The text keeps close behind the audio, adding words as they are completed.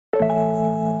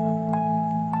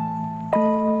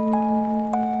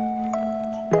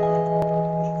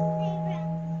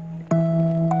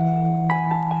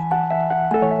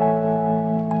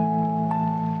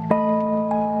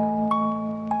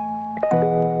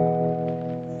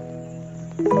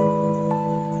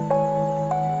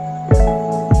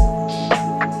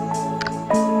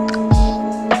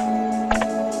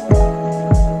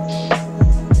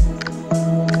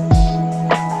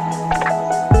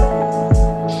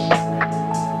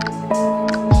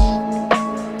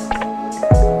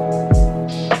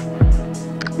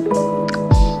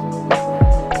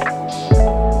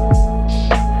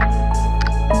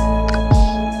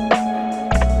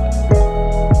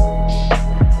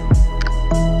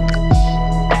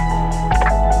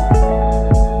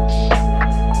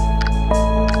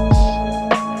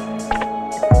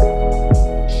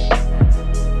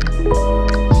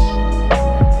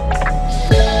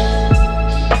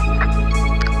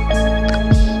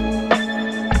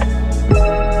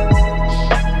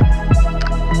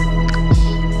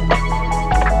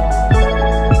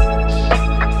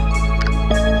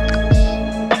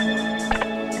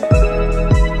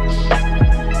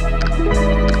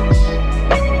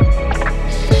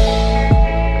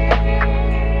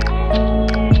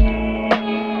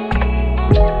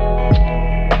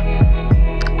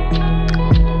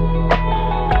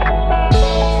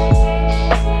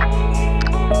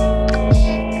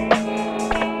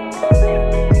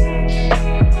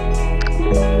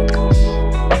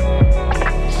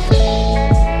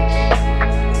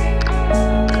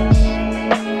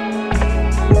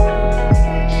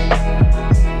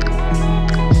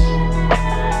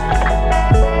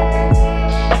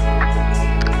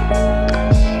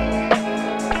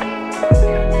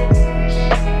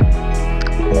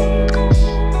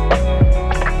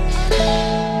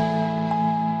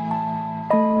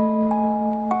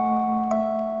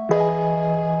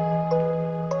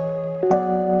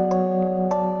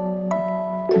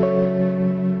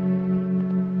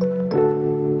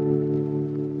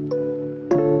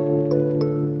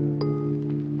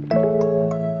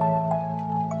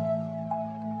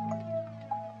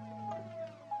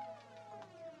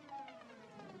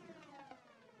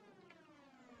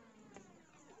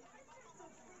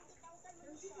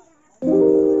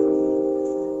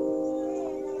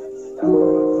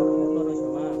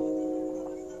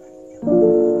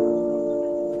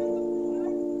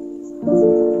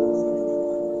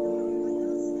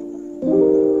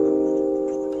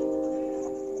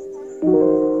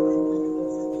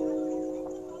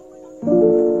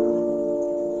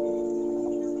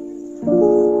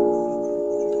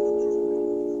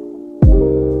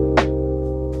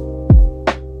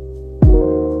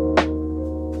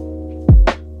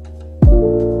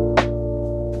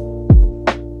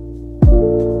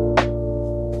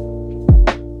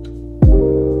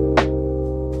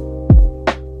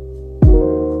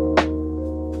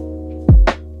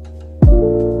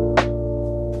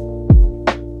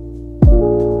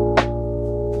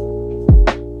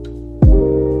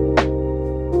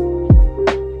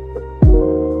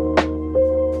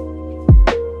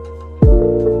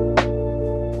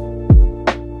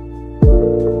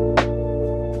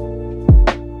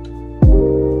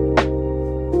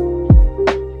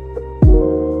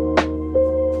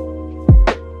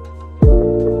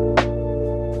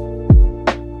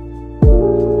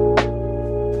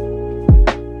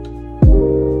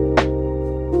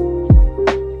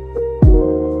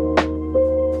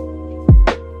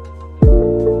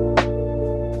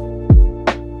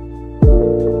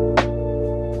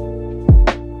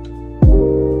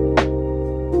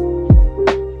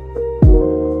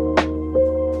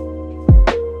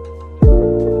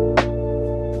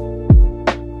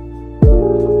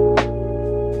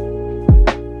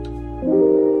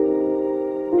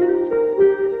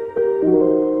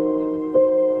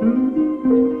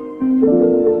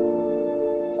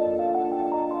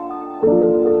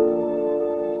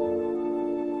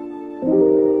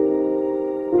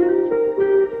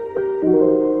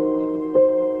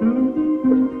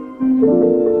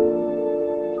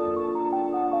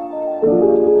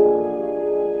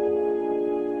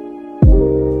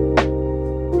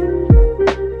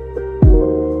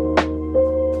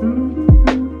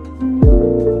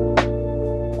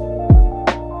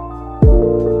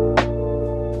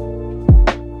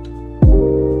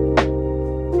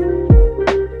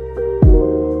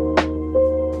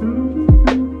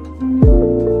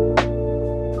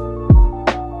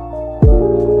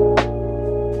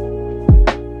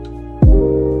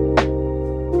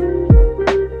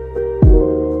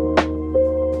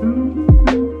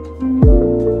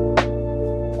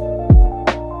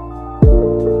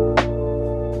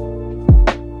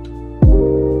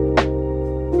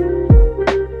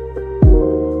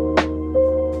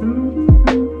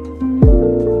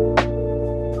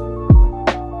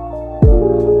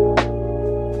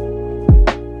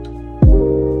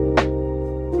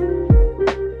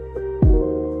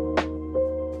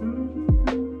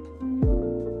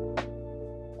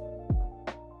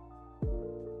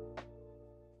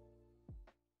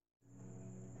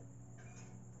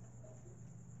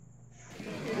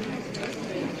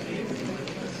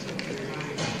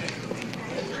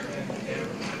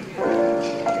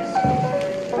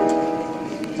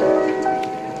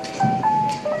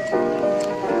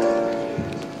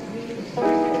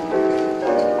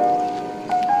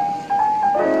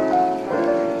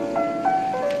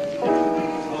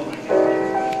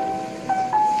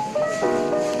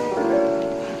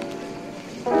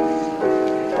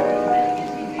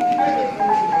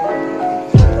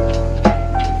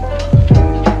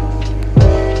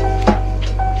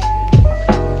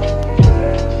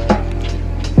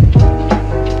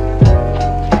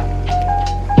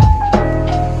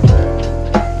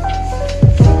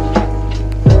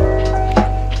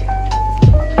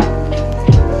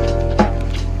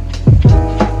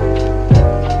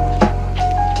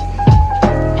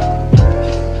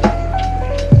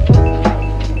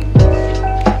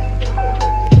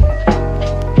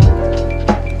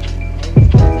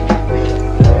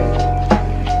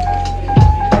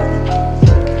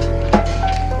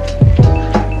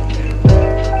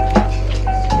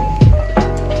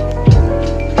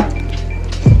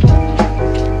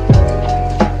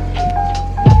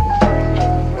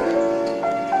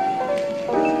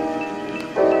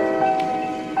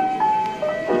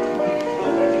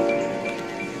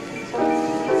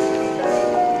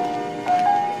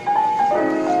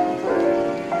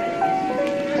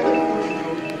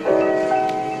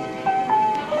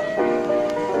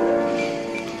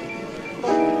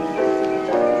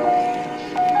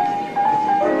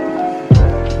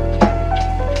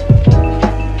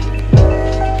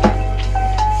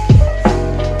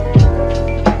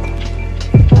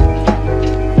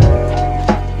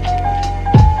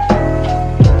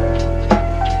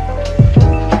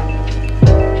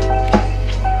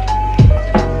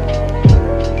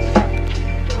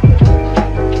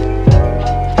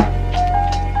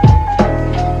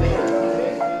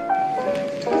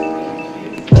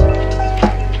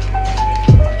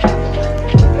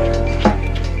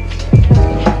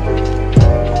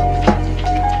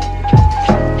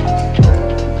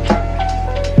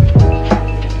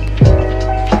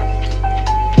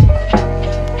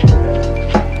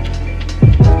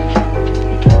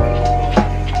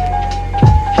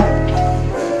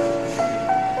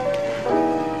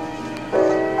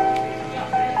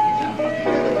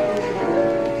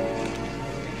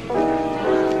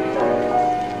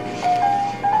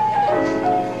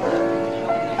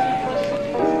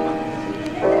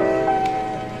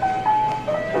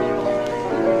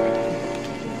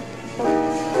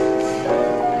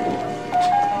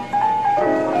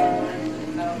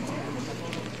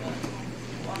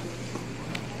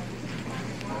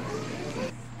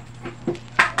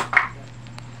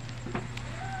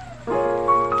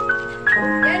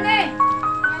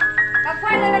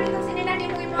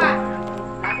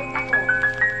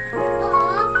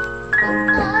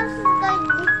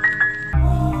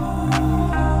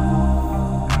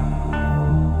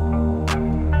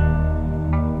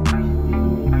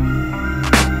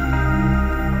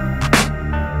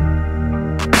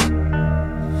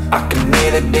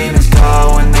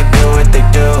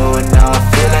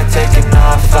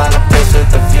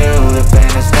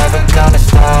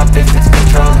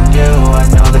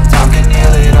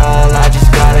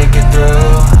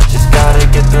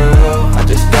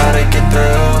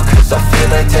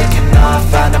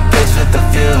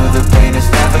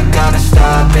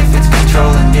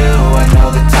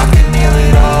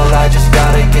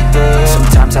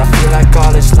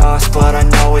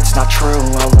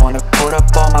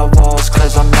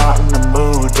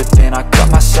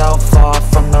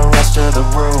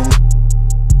of the room.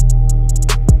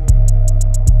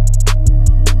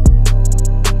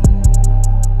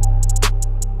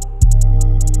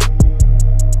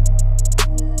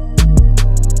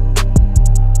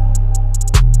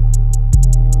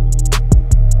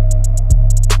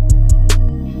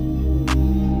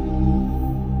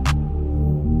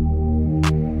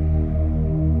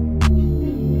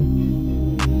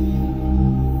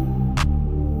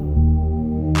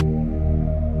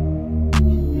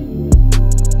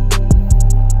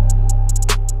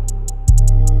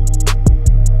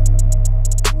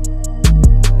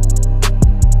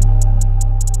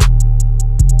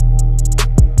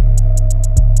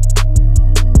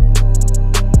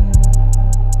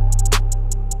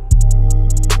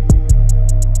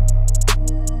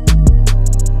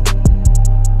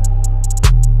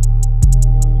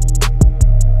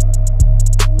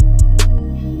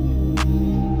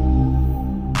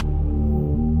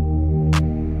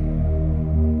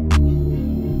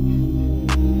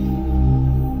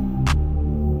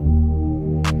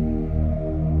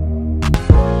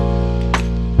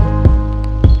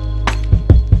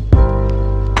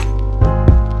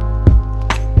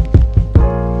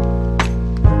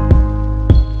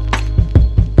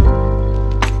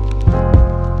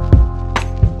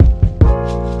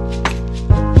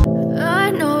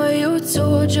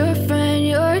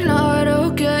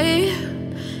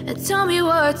 Tell me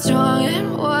what's wrong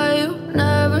and why you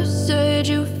never said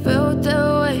you felt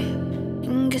that way.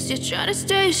 And guess you're trying to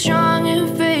stay strong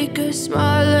and fake a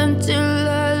smile until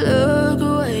I look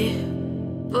away.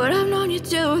 But I've known you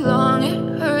too long,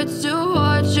 it hurts to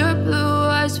watch your blue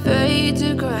eyes fade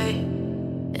to gray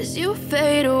as you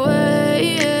fade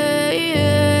away,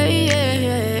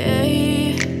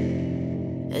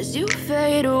 as you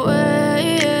fade away.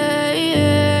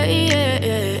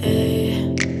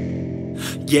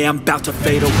 Yeah, I'm about to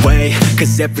fade away,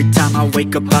 cause every time I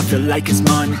wake up I feel like it's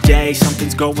Monday.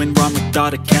 Something's going wrong with all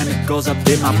the chemicals up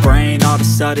in my brain. All of a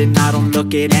sudden I don't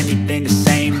look at anything the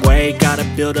same way. Got a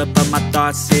buildup of my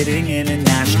thoughts sitting in an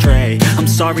ashtray. I'm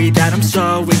sorry that I'm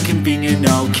so inconvenient,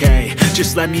 okay.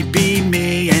 Just let me be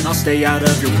me and I'll stay out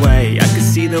of your way. I can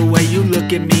see the way you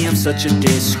look at me, I'm such a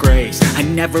disgrace. I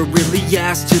never really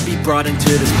asked to be brought into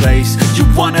this place. You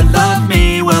wanna love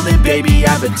me? Well then baby,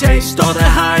 have a taste. All the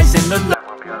highs and the lows.